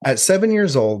At 7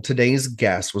 years old, today's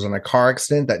guest was in a car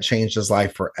accident that changed his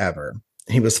life forever.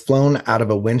 He was flown out of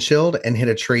a windshield and hit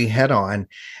a tree head on.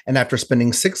 And after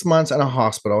spending 6 months in a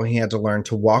hospital, he had to learn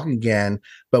to walk again,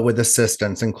 but with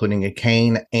assistance, including a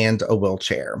cane and a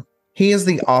wheelchair. He is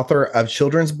the author of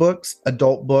children's books,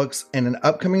 adult books, and an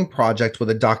upcoming project with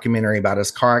a documentary about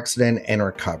his car accident and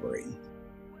recovery.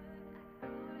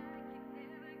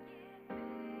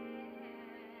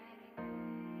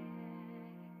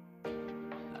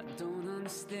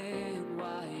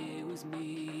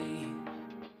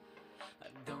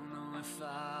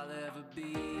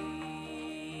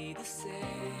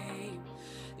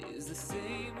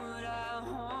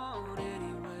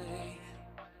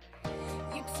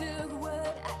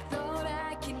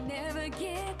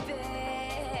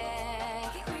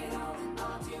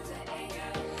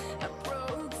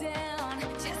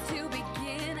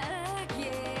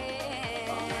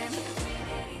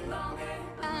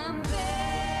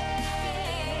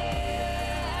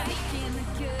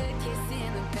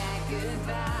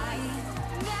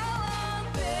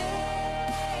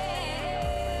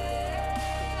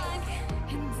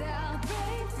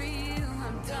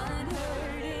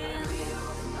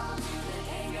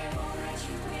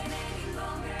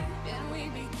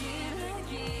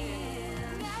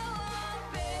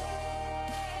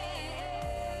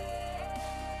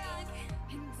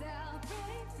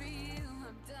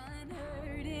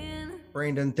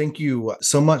 Brandon, thank you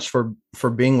so much for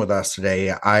being with us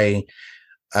today. I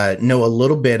know a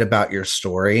little bit about your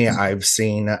story. I've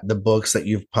seen the books that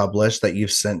you've published, that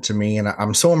you've sent to me, and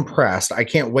I'm so impressed. I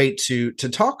can't wait to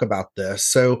talk about this.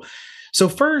 So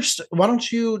first, why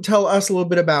don't you tell us a little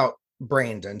bit about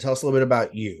Brandon? Tell us a little bit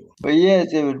about you. But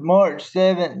yes, it was March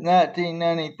 7th,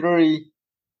 1993.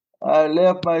 I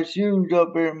left my shoes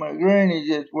up here at my granny's.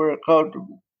 That's where I caught the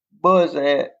bus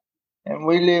at. And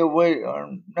we live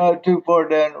not too far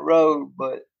down the road,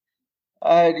 but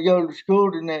I had to go to school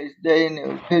the next day, and it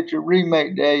was picture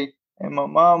remake day, and my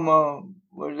mama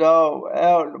was all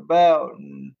out and about,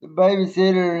 and the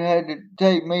babysitter had to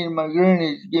take me to my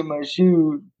granny's to get my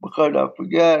shoes because I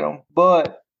forgot them.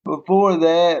 But before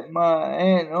that, my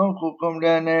aunt and uncle come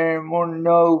down there and wanted to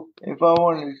know if I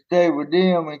wanted to stay with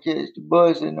them and catch the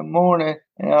bus in the morning,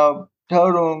 and I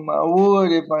told them I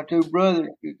would if my two brothers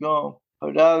could come.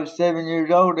 But I was 7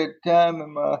 years old at the time,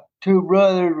 and my two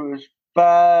brothers was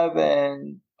 5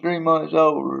 and 3 months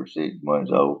old or 6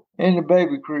 months old in the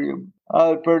baby crib.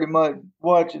 I was pretty much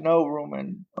watching over them.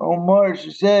 And on March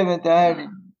 7th, I had to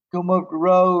come up the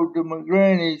road to my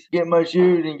granny's, get my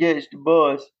shoes, and catch the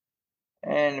bus.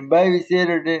 And the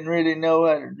babysitter didn't really know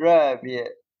how to drive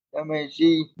yet. I mean,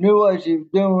 she knew what she was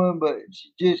doing, but she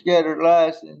just got her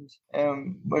license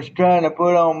and was trying to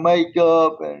put on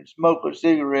makeup and smoke a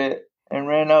cigarette and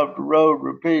ran off the road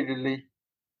repeatedly.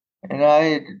 And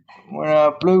when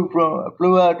I flew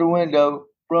out the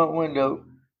front window,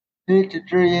 hit the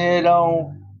tree head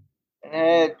on, and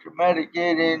had traumatic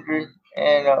head injury.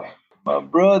 And my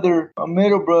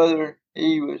middle brother,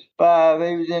 he was 5.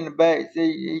 He was in the back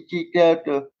seat. He kicked out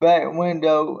the back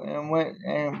window and went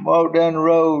and walked down the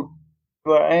road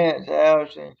to our aunt's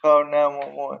house and called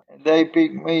 911. And they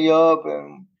picked me up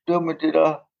and took me to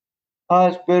the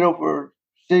hospital for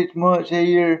 6 months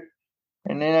here,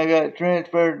 and then I got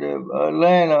transferred to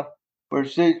Atlanta for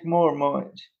 6 more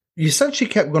months. You said she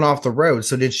kept going off the road.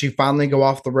 So did she finally go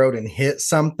off the road and hit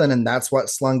something, and that's what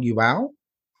slung you out?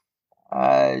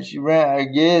 She ran. I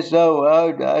guess so.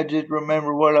 I just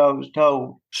remember what I was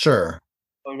told. Sure.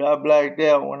 But I blacked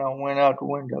out when I went out the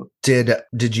window.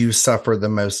 Did you suffer the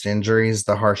most injuries,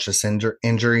 the harshest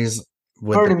injuries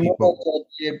with Pretty the people? much,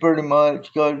 I did pretty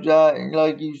much. Because,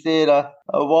 like you said, I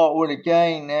walk with a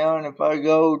cane now, and if I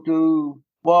go to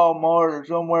Walmart or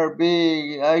somewhere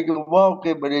big, I can walk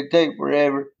it, but it take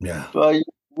forever. Yeah. So I use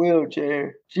a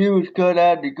wheelchair. She was cut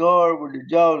out of the car with the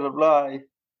jaws of life,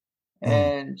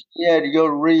 and she had to go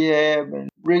to rehab and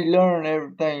relearn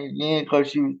everything again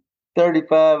because she was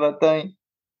 35, I think,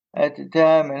 at the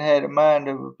time, and had the mind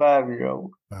of a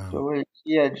 5-year-old. Wow. So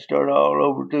she had to start all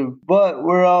over too. But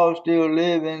we're all still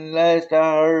living. Last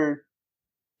I heard,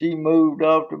 she moved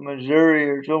off to Missouri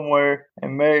or somewhere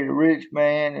and married a rich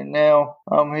man, and now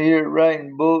I'm here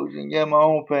writing books and got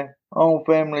my own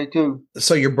family too.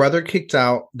 So your brother kicked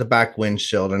out the back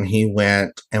windshield, and he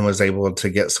went and was able to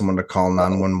get someone to call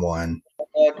 911.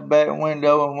 Out the back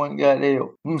window and went and got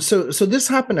help. So this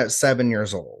happened at 7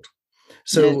 years old.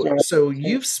 So Yes, so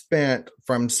you've spent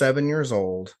from 7 years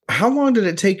old. How long did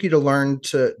it take you to learn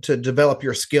to develop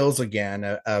your skills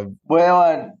again?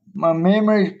 Well, my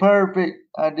memory's perfect.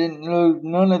 I didn't lose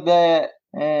none of that.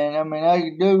 And I mean, I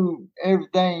can do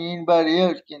everything anybody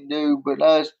else can do, but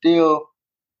I still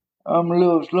I'm a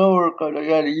little slower because I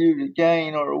got to use a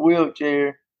cane or a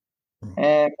wheelchair.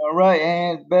 And my right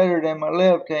hand's better than my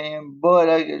left hand, but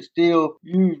I can still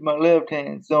use my left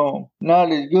hand some.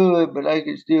 Not as good, but I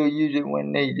can still use it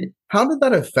when needed. How did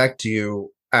that affect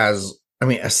you as, I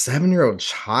mean, a 7-year-old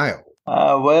child?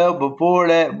 Well, before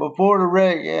that, before the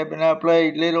wreck happened, I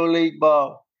played Little League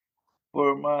ball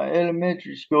for my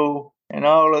elementary school, and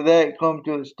all of that come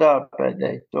to a stop that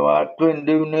day. So I couldn't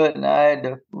do nothing. I had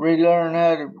to relearn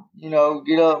how to,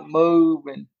 get up, move,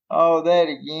 and all that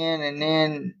again. And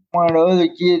then while the other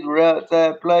kids were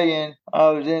outside playing, I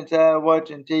was inside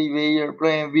watching TV or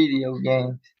playing video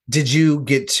games. Did you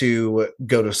get to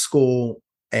go to school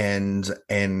and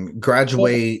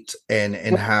graduate and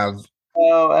have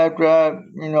Well, after I,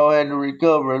 had to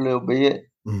recover a little bit.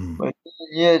 mm, But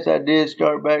yes, I did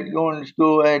start back going to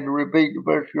school. I had to repeat the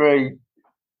first grade.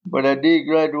 But I did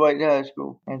graduate high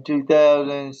school in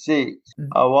 2006.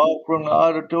 I walked from the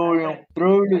auditorium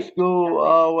through the school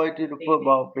all the way to the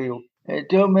football field. It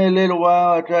took me a little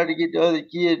while. I tried to get the other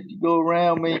kids to go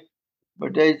around me,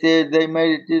 but they said they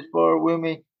made it this far with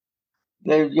me.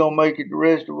 They was gonna make it the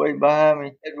rest of the way behind me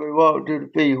as we walked to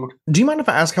the field. do you mind if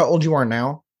I ask how old you are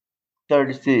now?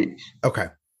 36. Okay.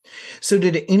 So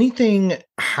did anything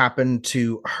happen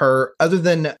to her other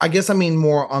than, I guess I mean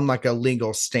more on like a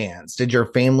legal stance? Did your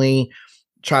family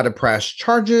try to press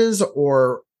charges,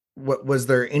 or what, was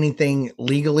there anything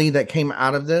legally that came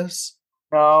out of this?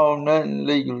 No, nothing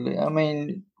legally. I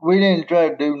mean, we didn't try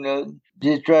to do nothing.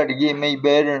 Just tried to get me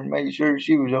better and make sure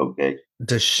she was okay.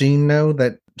 Does she know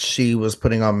that she was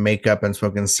putting on makeup and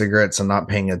smoking cigarettes and not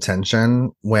paying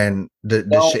attention when does she,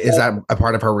 Don't is that a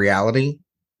part of her reality?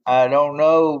 I don't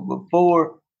know.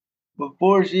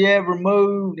 Before she ever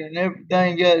moved and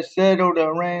everything got settled, I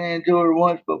ran into her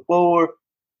once before,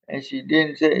 and she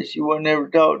didn't say she would never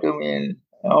talk to me, and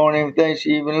I don't even think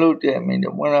she even looked at me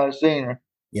when I seen her.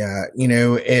 Yeah,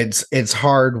 it's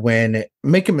hard when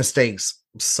making mistakes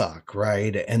suck,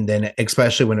 right? And then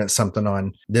especially when it's something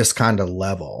on this kind of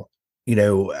level.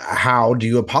 How do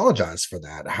you apologize for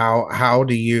that? How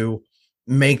do you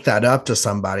make that up to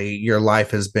somebody? Your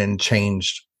life has been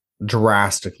changed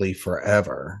drastically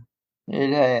forever.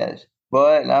 It has,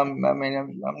 but I'm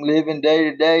living day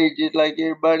to day just like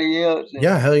everybody else, and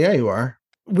Yeah, hell yeah, you are.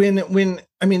 When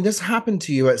I mean this happened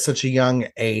to you at such a young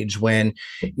age when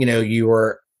you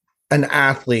were an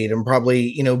athlete and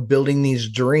probably building these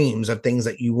dreams of things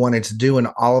that you wanted to do, and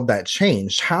all of that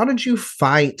changed. How did you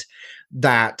fight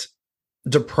that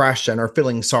depression or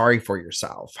feeling sorry for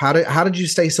yourself? How did you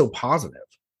stay so positive?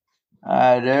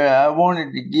 I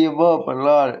wanted to give up a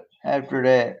lot after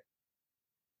that.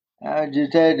 I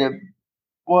just had to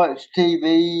watch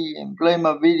TV and play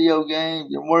my video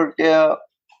games and work out,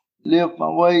 lift my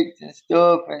weights and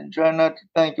stuff, and try not to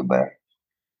think about it.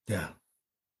 Yeah.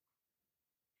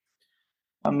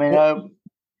 I mean,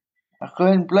 I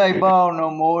couldn't play ball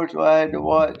no more, so I had to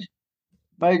watch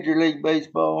Major League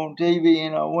Baseball on TV,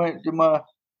 and I went to my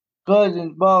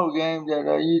cousin's ball game that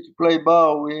I used to play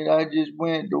ball with. I just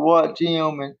went to watch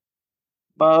him and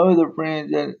my other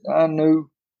friends that I knew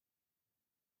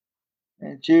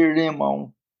and cheer them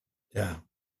on. Yeah.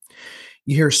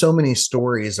 You hear so many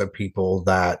stories of people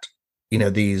that,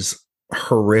 these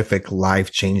horrific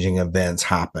life-changing events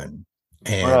happen,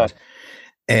 Right.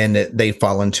 and they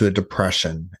fall into a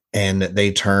depression, and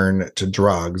they turn to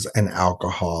drugs and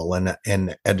alcohol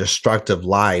and a destructive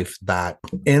life that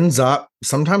ends up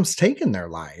sometimes taking their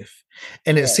life.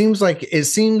 And it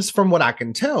seems from what I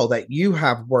can tell that you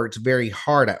have worked very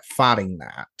hard at fighting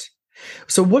that.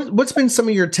 So what's been some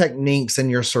of your techniques in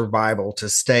your survival to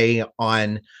stay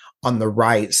on the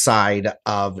right side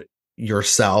of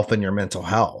yourself and your mental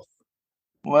health?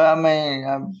 Well,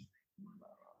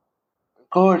 of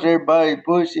course, everybody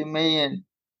pushing me and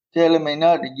telling me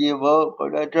not to give up,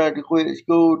 but I tried to quit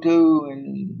school too,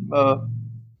 and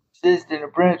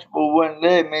assistant principal wouldn't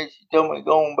let me. She told me to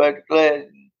go on back to class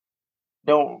and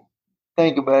don't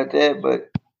think about that. But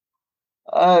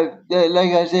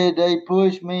like I said, they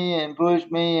pushed me, and of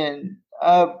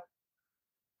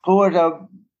course, I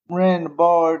ran the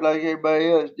bars like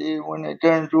everybody else did when they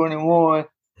turned 21.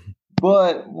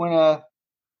 But when I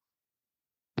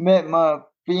met my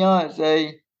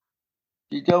fiance,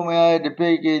 she told me I had to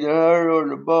pick either her or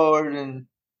the bars, and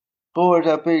of course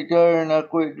I picked her, and I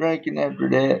quit drinking after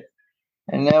that.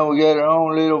 And now we got our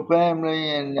own little family,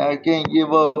 and I can't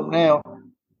give up now,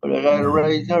 but I got to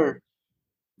raise her.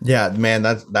 Yeah, man,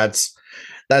 that's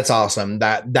awesome.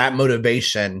 That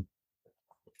motivation,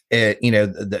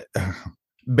 the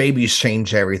babies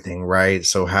change everything, right?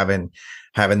 So having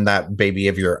that baby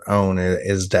of your own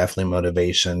is definitely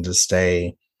motivation to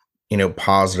stay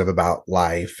positive about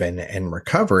life and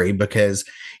recovery, because,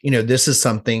 this is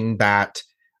something that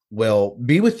will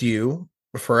be with you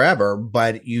forever,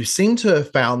 but you seem to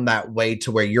have found that way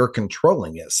to where you're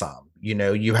controlling it some.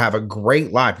 You have a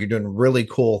great life. You're doing really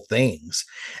cool things.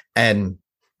 And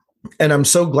I'm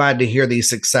so glad to hear these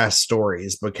success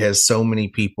stories, because so many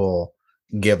people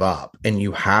give up and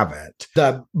you haven't.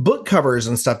 The book covers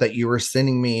and stuff that you were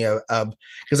sending me of,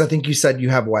 because I think you said you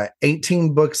have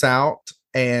 18 books out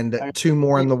and 2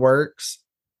 more in the works.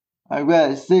 I've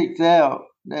got 6 out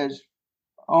that's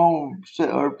on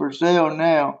or for sale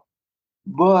now,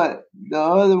 but the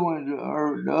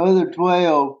other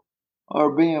 12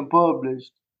 are being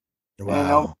published. Wow. And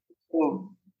I'm still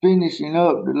finishing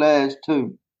up the last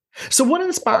 2. So what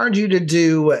inspired you to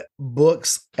do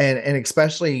books and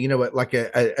especially, like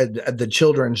the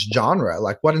children's genre?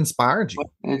 Like, what inspired you?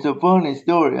 It's a funny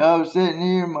story. I was sitting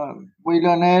here, we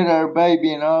done had our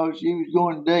baby and all. She was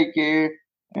going to daycare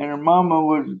and her mama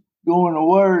was going to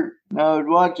work. And I was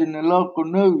watching the local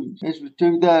news. This was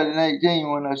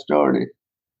 2018 when I started.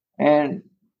 And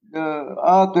the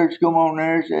authors come on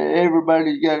there and said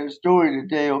everybody's got a story to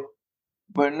tell.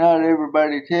 But not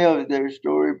everybody tells their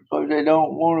story because they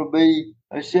don't want to be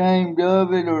ashamed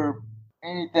of it or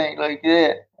anything like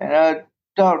that. And I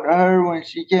talked to her when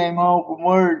she came home from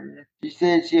work. She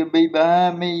said she'll be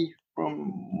behind me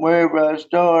from wherever I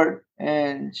start.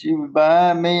 And she was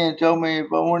behind me and told me if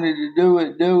I wanted to do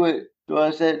it, do it. So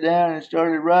I sat down and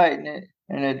started writing it.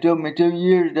 And it took me 2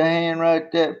 years to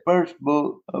handwrite that first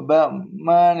book about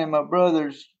mine and my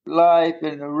brother's life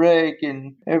and the wreck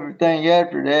and everything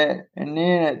after that. And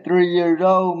then at 3 years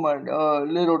old, my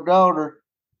little daughter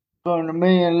come to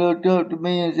me and looked up to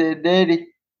me and said, "Daddy,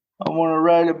 I want to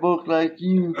write a book like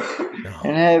you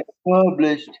and have it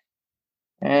published."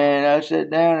 And I sat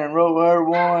down and wrote her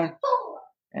one.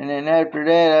 And then after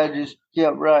that, I just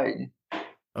kept writing.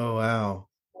 Oh, wow.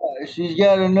 She's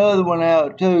got another one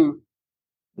out too.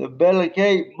 The Bella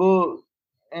Kate book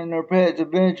and Her Pet's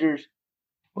Adventures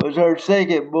was her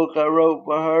second book I wrote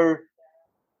for her.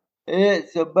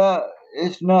 It's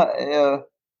not,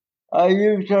 I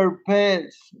used her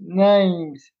pets'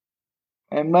 names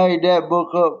and made that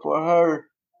book up for her,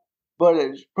 but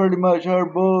it's pretty much her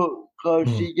book because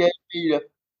she gave me the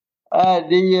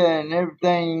idea and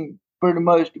everything pretty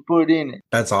much to put in it.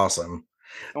 That's awesome.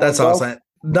 That's awesome.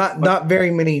 Not very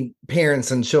many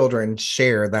parents and children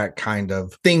share that kind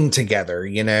of thing together,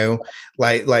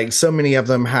 like so many of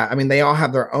them have. I mean, they all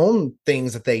have their own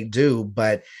things that they do,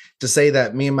 but to say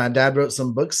that me and my dad wrote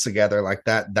some books together like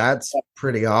that, that's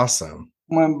pretty awesome.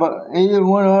 When either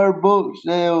one of her books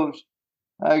sells,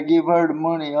 I give her the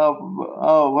money off of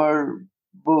all of her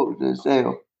books that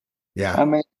sell. Yeah. I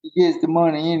mean, she gets the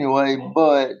money anyway,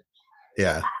 but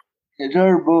yeah, it's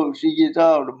her book. She gets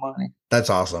all the money. That's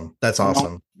awesome. That's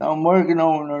awesome. I'm working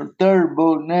on her third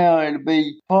book now. It'll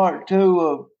be part 2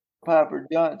 of Piper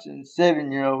Johnson's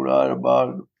 7-year-old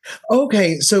autobiography.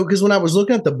 Okay, so because when I was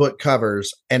looking at the book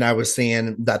covers and I was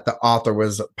seeing that the author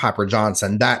was Piper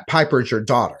Johnson, that Piper's your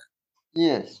daughter.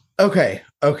 Yes. Okay.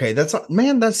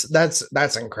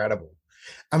 That's incredible.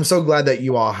 I'm so glad that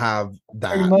you all have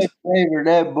that. I much favor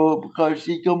that book because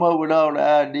she come up with all the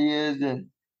ideas and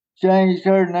changed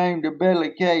her name to Bella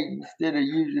Kate instead of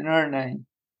using her name.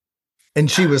 And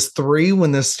she was 3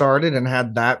 when this started and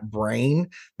had that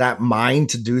brain, that mind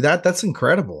to do that. That's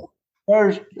incredible.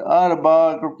 First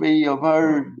autobiography of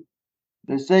her,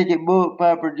 the second book,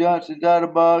 Piper Johnson's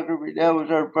autobiography, that was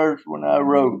her first one I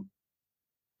wrote.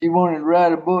 She wanted to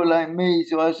write a book like me,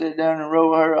 so I sat down and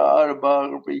wrote her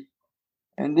autobiography.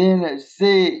 And then at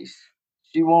 6,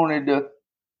 she wanted to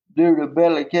do the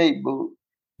Bella Kate book.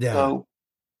 Yeah. So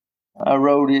I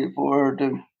wrote it for her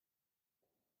too.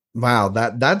 Wow,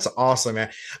 that's awesome,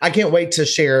 man. I can't wait to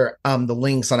share the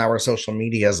links on our social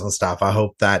medias and stuff. I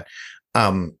hope that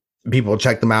people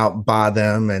check them out, buy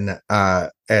them,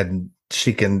 and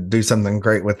she can do something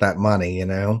great with that money,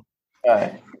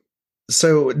 Right.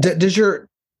 So does your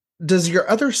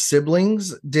other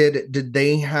siblings, did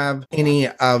they have any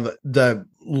of the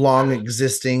long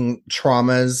existing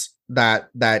traumas that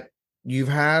you've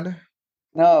had?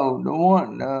 No, the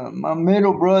one my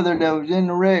middle brother that was in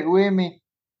the wreck with me,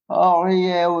 all he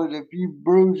had was a few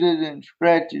bruises and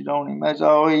scratches on him. That's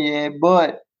all he had.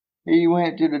 But he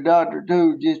went to the doctor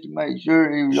too just to make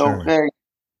sure he was okay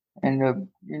and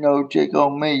to check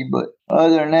on me. But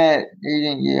other than that, he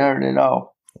didn't get hurt at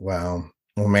all. Wow.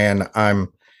 Well, man, I'm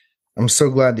so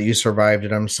glad that you survived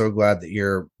it. I'm so glad that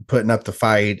you're putting up the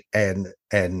fight and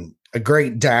a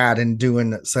great dad and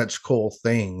doing such cool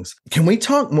things. Can we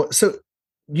talk more? So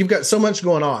you've got so much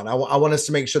going on. I want us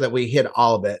to make sure that we hit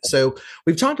all of it. So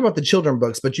we've talked about the children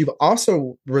books, but you've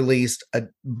also released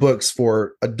books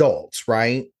for adults,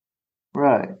 right?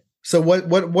 Right. So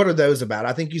what are those about?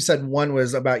 I think you said one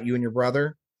was about you and your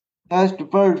brother. That's the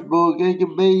first book. It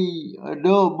can be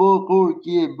adult book or a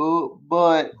kid book,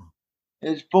 but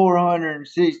it's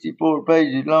 464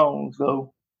 pages long,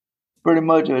 so pretty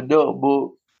much an adult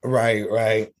book. Right,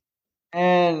 right.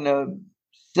 And the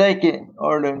second,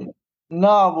 or the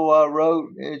novel I wrote,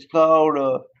 is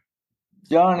called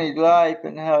Johnny's Life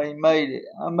and How He Made It.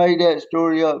 I made that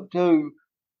story up too,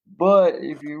 but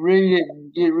if you read it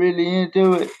and get really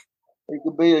into it, it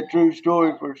could be a true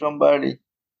story for somebody.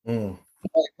 Mm.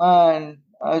 Like mine,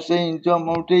 I seen something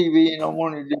on TV and I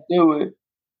wanted to do it,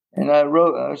 and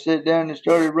I sat down and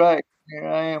started writing. Here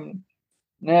I am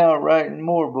now writing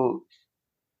more books.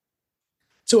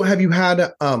 So have you had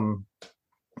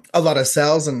a lot of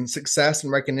sales and success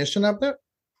and recognition of it?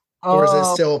 Or is it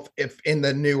Uh, still if in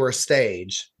the newer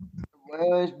stage?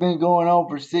 well, it's been going on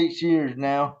for 6 years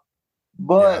now, Yeah.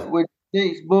 but with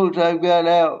 6 books I've got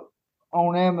out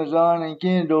on Amazon and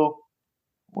Kindle,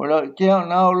 without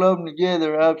counting all of them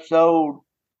together, I've sold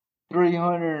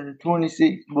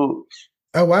 326 books.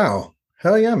 Oh wow.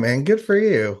 Hell yeah, man. Good for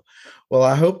you. Well,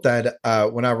 I hope that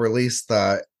when I release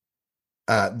the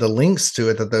links to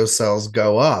it that those sales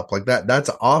go up. Like that's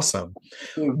awesome.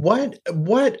 What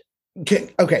can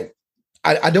okay.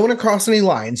 I don't want to cross any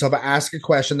lines. So if I ask a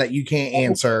question that you can't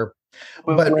answer,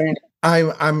 but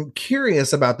I'm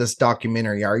curious about this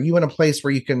documentary. Are you in a place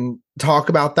where you can talk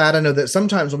about that? I know that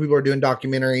sometimes when people are doing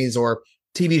documentaries or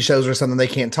TV shows or something, they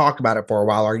can't talk about it for a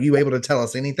while. Are you able to tell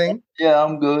us anything? Yeah,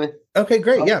 I'm good. Okay,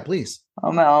 great. Yeah, please.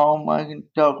 I'm at home. I can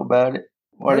talk about it.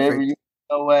 Whatever Perfect.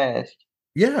 you ask.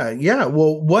 Yeah, yeah.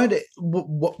 Well,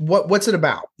 what's it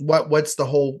about? What's the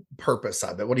whole purpose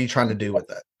of it? What are you trying to do with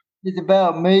it? It's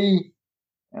about me.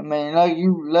 I mean,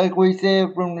 like we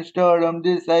said from the start, I'm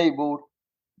disabled,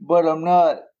 but I'm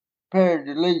not prepared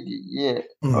to lead it yet.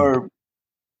 Mm, Or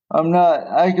I'm not.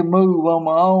 I can move on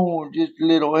my own with just a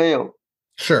little help.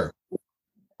 sure.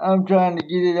 I'm trying to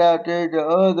get it out there to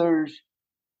others.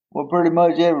 Well, pretty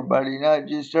much everybody, not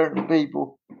just certain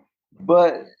people.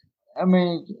 But I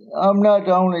mean, I'm not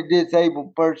the only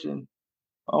disabled person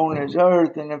on this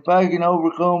earth, and if I can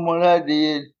overcome what I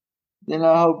did, then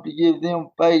I hope to give them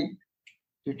faith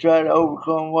to try to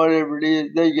overcome whatever it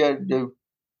is they got to do.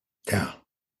 Yeah.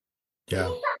 Yeah.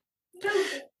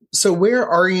 So where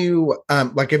are you?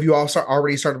 Like, have you also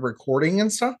already started recording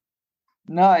and stuff?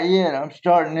 Not yet. I'm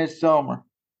starting this summer.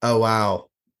 Oh wow,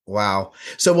 wow.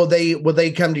 So will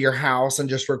they come to your house and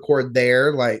just record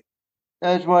there? Like,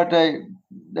 That's what they.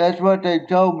 That's what they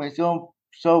told me so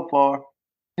far.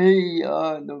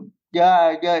 The guy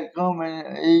I got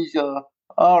coming, he's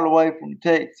all the way from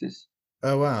Texas,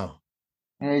 oh wow,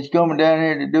 and he's coming down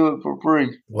here to do it for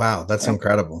free. wow, that's And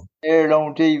incredible. aired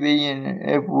on TV and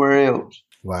everywhere else.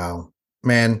 Wow,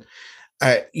 man.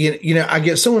 I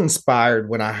get so inspired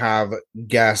when I have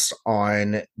guests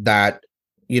on that,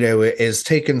 is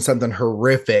taking something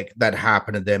horrific that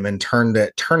happened to them and turn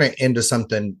it into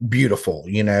something beautiful,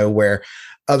 where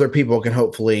other people can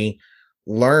hopefully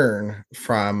learn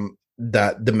from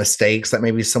the mistakes that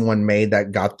maybe someone made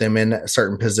that got them in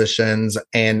certain positions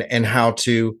and how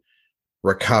to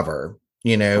recover,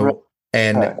 Right.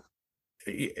 and Right.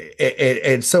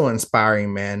 it's so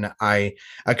inspiring, man. I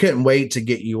couldn't wait to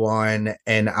get you on,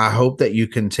 and I hope that you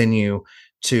continue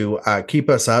to keep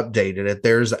us updated. If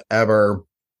there's ever,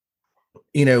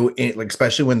 like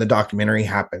especially when the documentary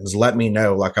happens, let me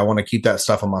know. Like I want to keep that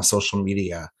stuff on my social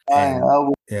media. And I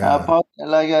yeah, post,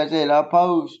 like I said, I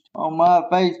post on my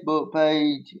Facebook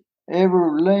page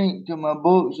every link to my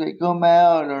books that come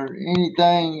out or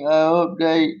anything I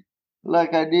update,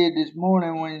 like I did this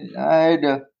morning when I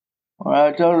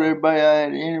told everybody I had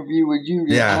an interview with you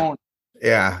this yeah, morning.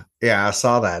 yeah. I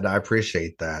saw that. I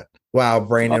appreciate that. Wow,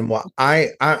 Brandon. Well,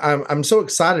 I'm so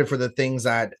excited for the things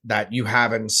that you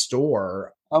have in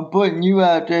store. I'm putting you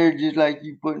out there just like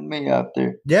you putting me out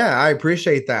there. Yeah, I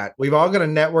appreciate that. We've all got to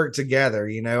network together.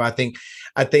 I think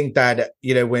that,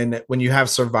 when you have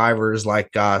survivors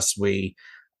like us,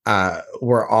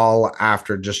 we're all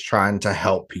after just trying to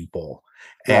help people.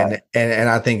 Right. And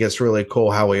I think it's really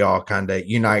cool how we all kind of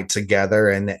unite together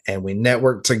and we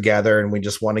network together and we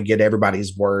just want to get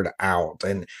everybody's word out.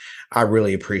 And I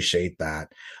really appreciate that.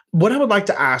 What I would like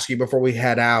to ask you before we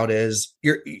head out is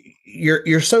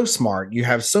you're so smart. You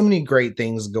have so many great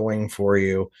things going for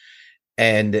you,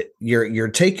 and you're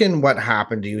taking what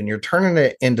happened to you and you're turning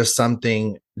it into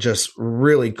something just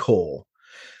really cool.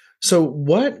 So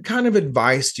what kind of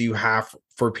advice do you have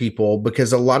for people,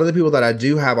 because a lot of the people that I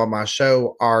do have on my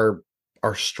show are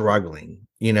struggling.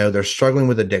 You know, they're struggling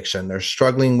with addiction, they're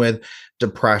struggling with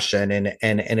depression, and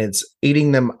it's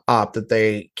eating them up that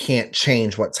they can't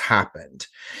change what's happened.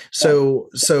 So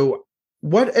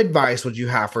what advice would you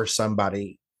have for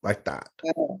somebody like that?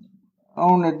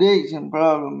 On addiction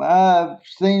problem, I've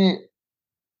seen it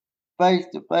face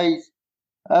to face.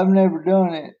 I've never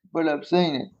done it, but I've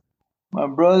seen it. My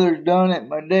brother's done it.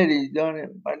 My daddy's done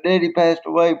it. My daddy passed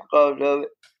away because of it.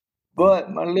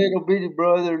 But my little bitty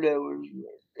brother that was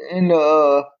in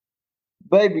the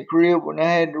baby crib when I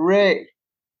had the wreck,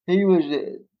 he was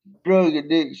a drug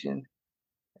addiction.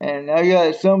 And I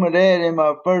got some of that in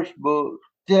my first book.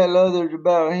 Tell others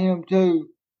about him too,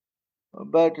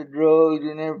 about the drugs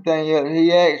and everything else.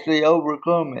 He actually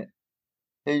overcome it.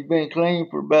 He's been clean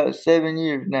for about 7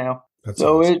 years now. That's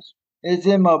so awesome. it's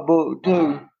in my book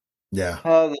too. Yeah.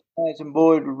 How the Johnson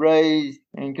boys were raised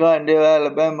in Cottondale,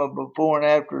 Alabama before and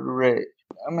after the wreck.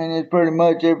 I mean, it's pretty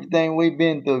much everything we've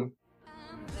been through.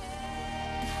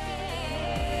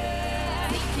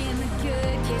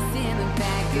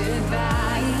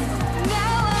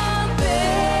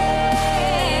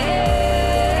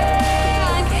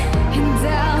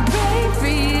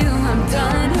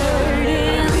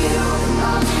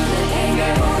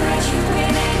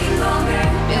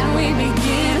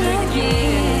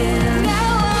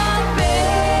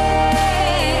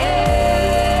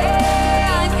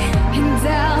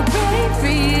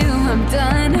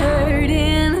 Done her.